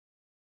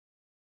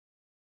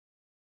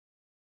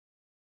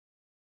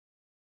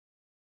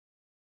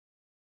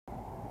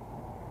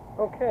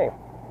Okay,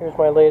 here's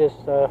my latest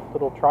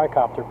little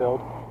tricopter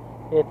build.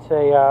 It's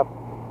a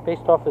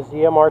based off the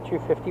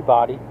ZMR250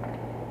 body.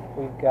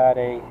 We've got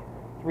a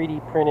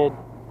 3D printed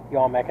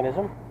yaw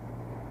mechanism,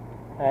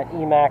 an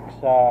Emax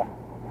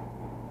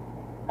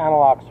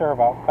analog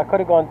servo. I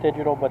could have gone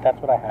digital, but that's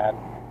what I had.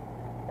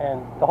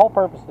 And the whole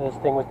purpose of this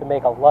thing was to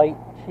make a light,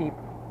 cheap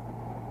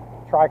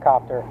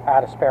tricopter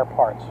out of spare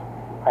parts.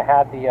 I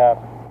had the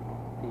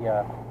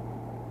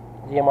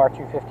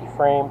ZMR250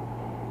 frame.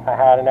 I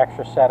had an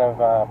extra set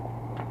of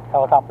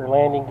helicopter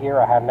landing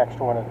gear. I had an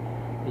extra one of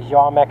these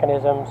yaw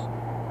mechanisms.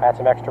 I had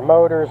some extra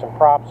motors and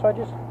props, so I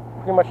just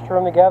pretty much threw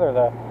them together.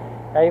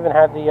 I even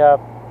had the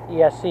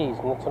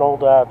ESCs, and it's an old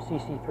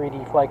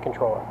CC3D flight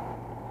controller.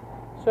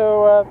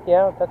 So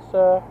yeah,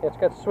 it's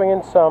got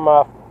swinging some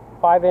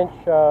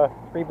 5-inch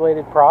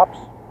 3-bladed props,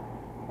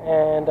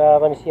 and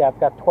let me see, I've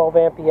got 12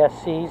 amp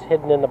ESCs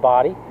hidden in the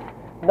body.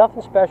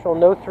 Nothing special,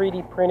 no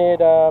 3D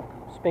printed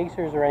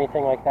spacers or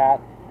anything like that.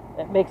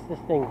 It makes this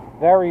thing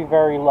very,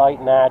 very light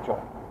and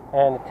agile.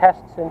 And the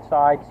tests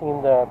inside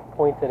seem to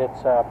point that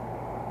it's a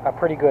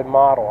pretty good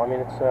model. I mean,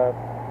 it's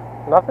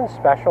nothing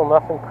special,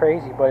 nothing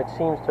crazy, but it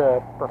seems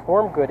to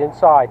perform good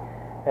inside.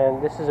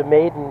 And this is a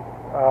Maiden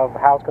of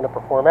how it's going to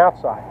perform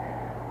outside.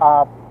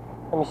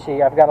 Let me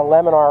see, I've got a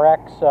Lemon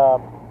RX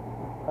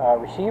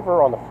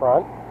receiver on the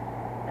front.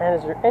 And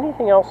is there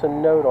anything else to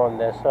note on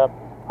this?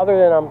 Other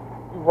than I'm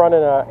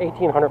running a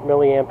 1800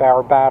 milliamp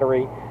hour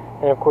battery,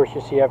 and of course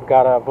you see I've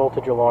got a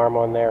voltage alarm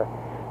on there.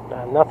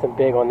 Nothing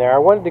big on there. I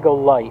wanted to go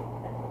light.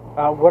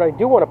 What I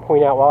do want to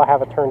point out while I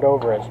have it turned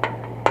over is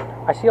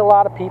I see a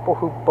lot of people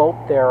who bolt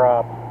their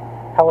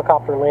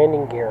helicopter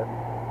landing gear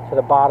to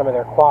the bottom of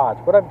their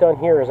quads. What I've done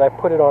here is I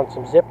put it on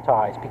some zip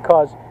ties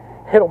because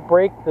it'll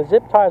break. The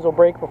zip ties will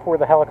break before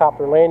the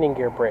helicopter landing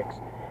gear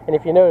breaks. And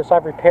if you notice,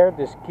 I've repaired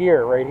this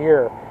gear right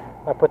here.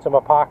 I put some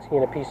epoxy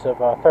and a piece of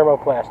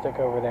thermoplastic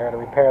over there to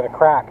repair the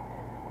crack.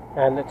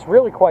 And it's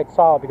really quite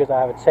solid because I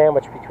have it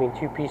sandwiched between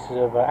two pieces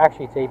of,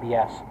 actually it's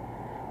ABS.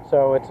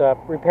 So it's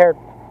repaired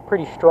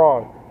pretty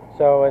strong.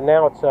 So and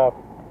now it's a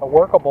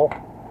workable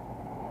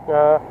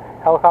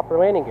helicopter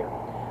landing gear.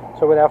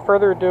 So without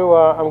further ado,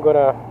 I'm going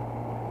to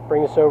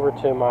bring this over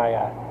to my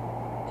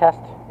test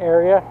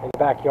area in the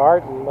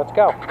backyard, and let's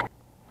go.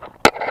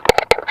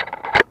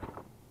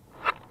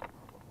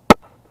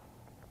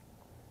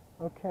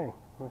 Okay,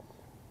 let's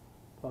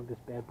plug this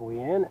bad boy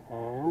in,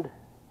 and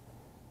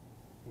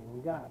here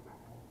we got it.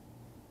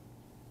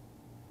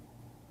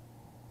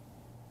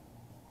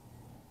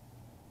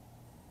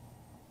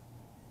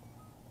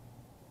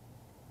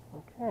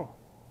 Okay,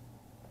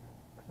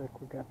 looks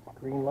like we got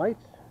green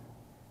lights.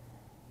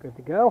 Good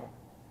to go.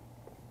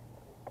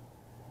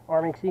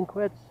 Arming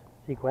sequence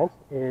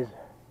is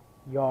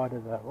yaw to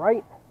the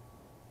right,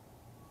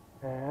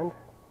 and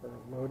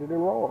we're loaded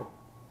and rolling.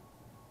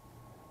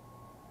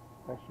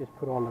 Let's just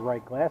put on the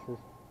right glasses.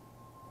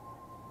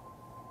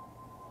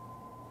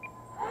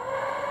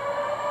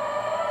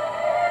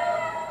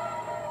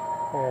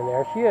 And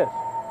there she is.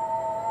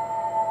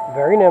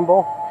 Very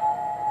nimble.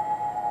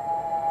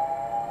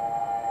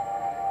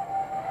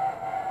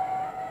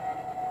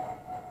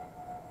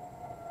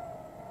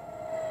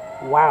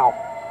 Wow.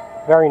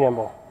 Very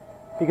nimble.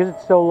 Because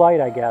it's so light,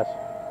 I guess.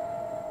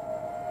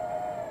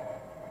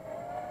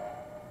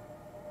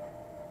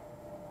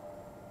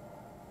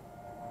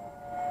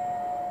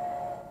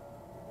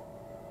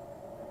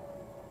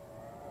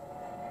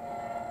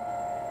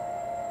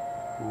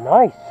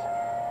 Nice.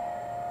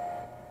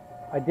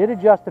 I did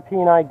adjust the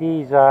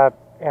P&IDs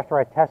after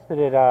I tested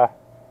it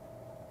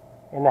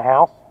in the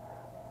house.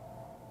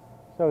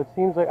 So it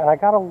seems like, and I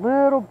got a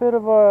little bit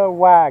of a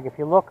wag. If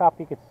you look up,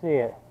 you can see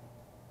it.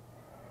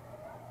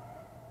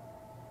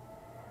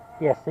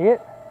 Yeah, see it?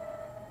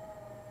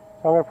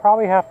 So I'm going to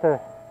probably have to,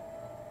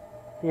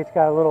 see it's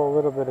got a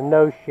little bit of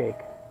nose shake.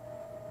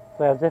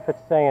 So as if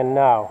it's saying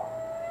no.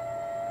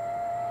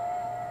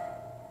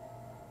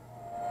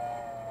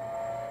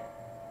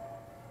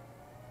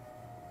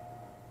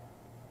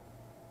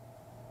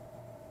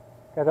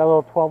 Got that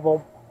little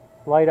 12-volt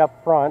light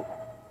up front.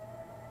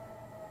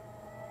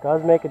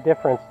 Does make a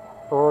difference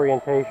for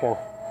orientation.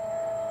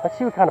 Let's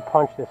see what kind of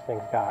punch this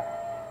thing's got.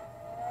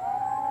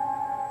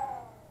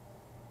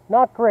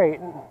 Not great.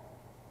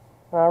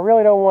 I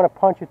really don't want to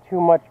punch it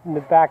too much in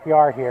the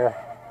backyard here.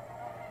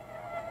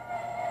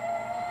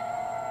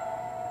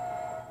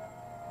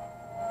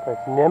 But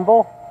it's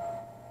nimble,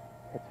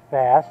 it's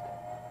fast,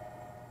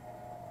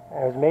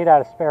 and it was made out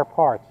of spare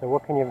parts, so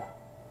what can you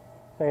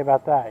say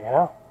about that, you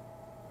know?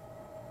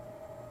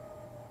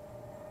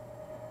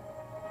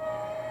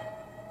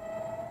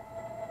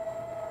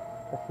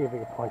 Let's see if we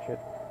can punch it.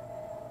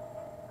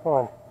 Come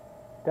on.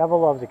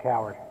 Devil loves a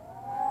coward.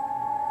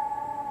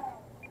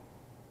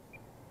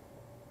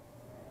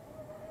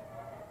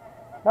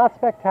 Not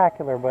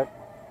spectacular, but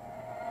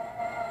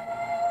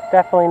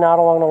definitely not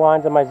along the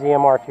lines of my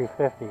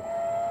ZMR250.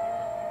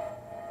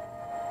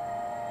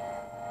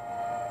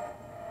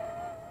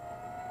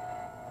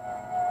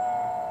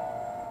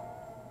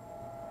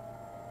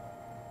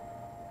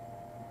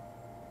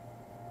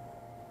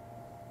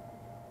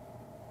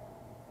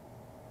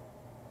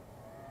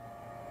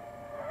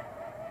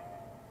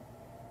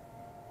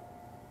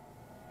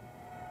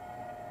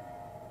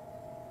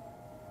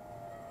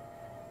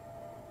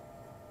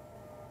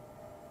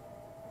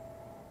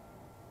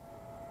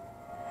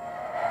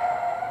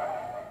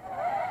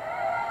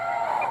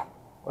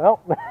 Well,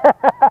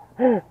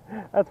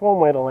 that's one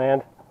way to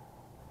land.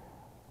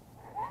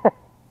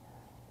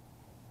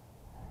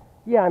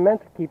 Yeah, I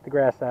meant to keep the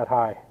grass that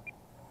high.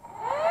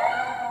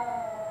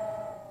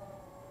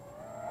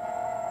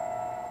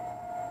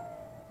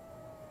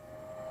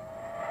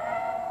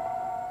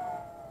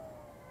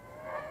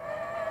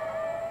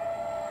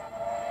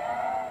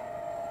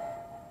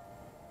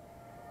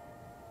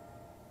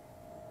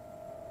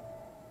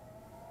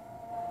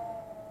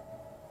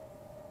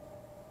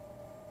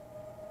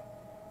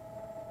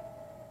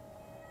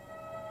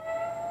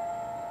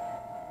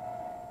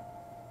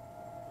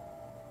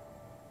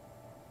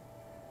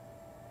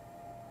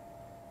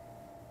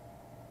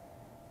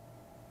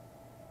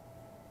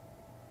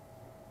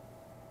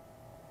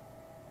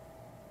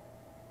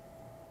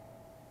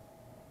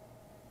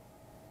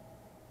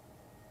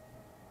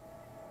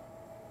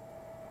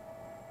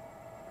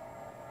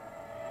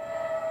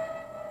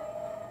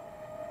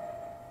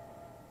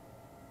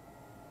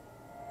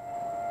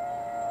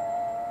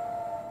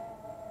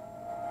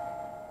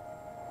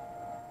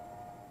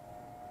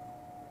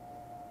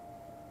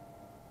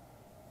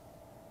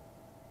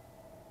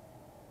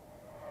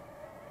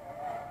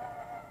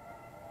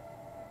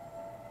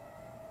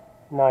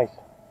 Nice.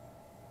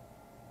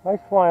 Nice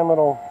flying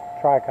little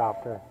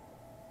tricopter.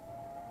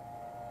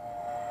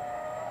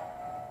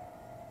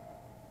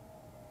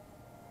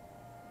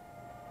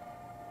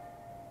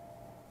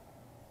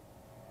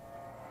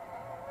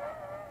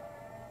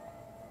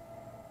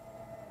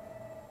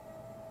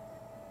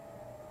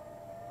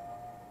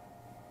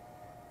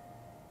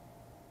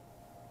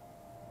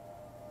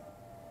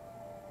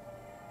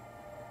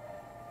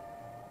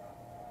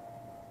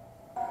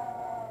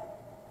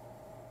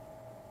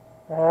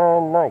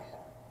 And nice.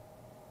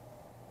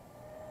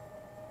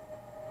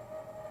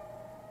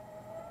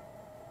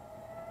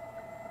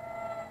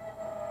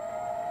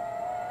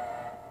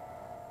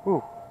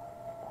 Ooh,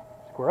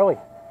 squirrely.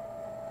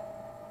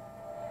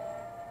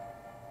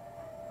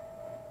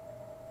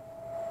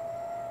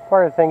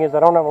 Part of the thing is I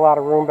don't have a lot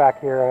of room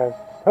back here and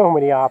there's so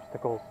many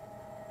obstacles.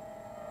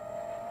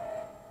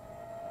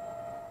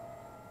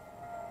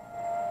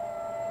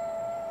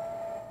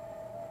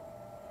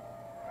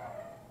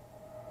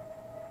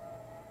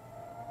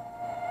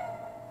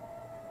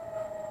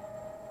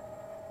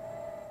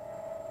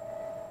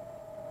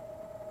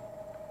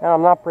 And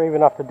I'm not brave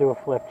enough to do a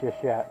flip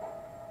just yet.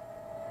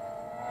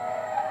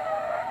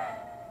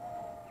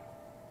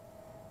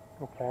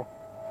 Okay.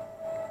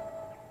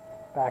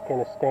 Back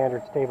into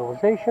standard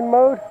stabilization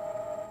mode.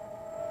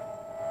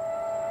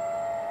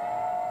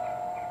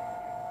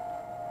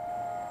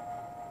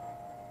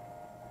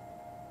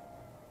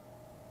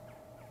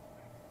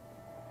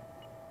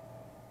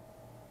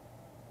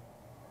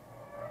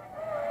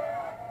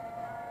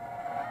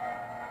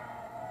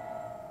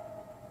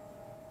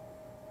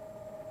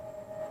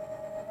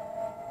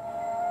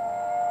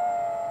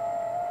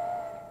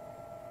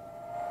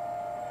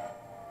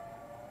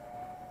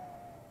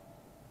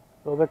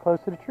 A little bit close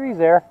to the trees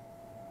there.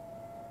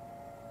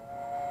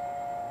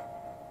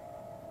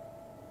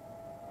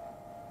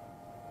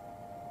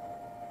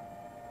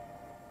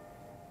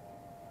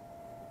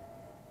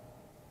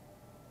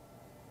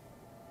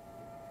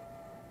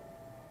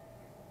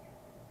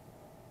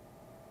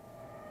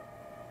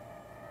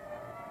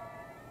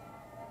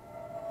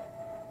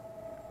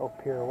 Oh,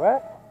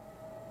 pirouette.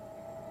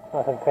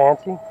 Nothing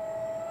fancy.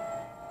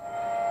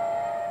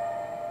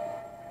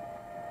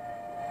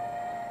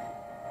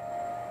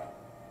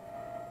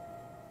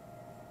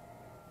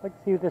 I'd like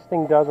to see what this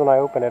thing does when I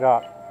open it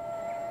up.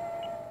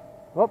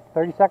 Oh,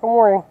 30-second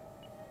warning.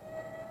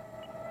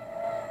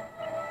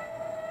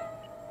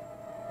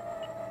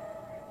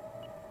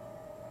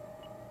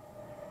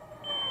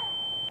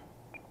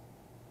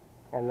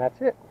 And that's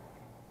it.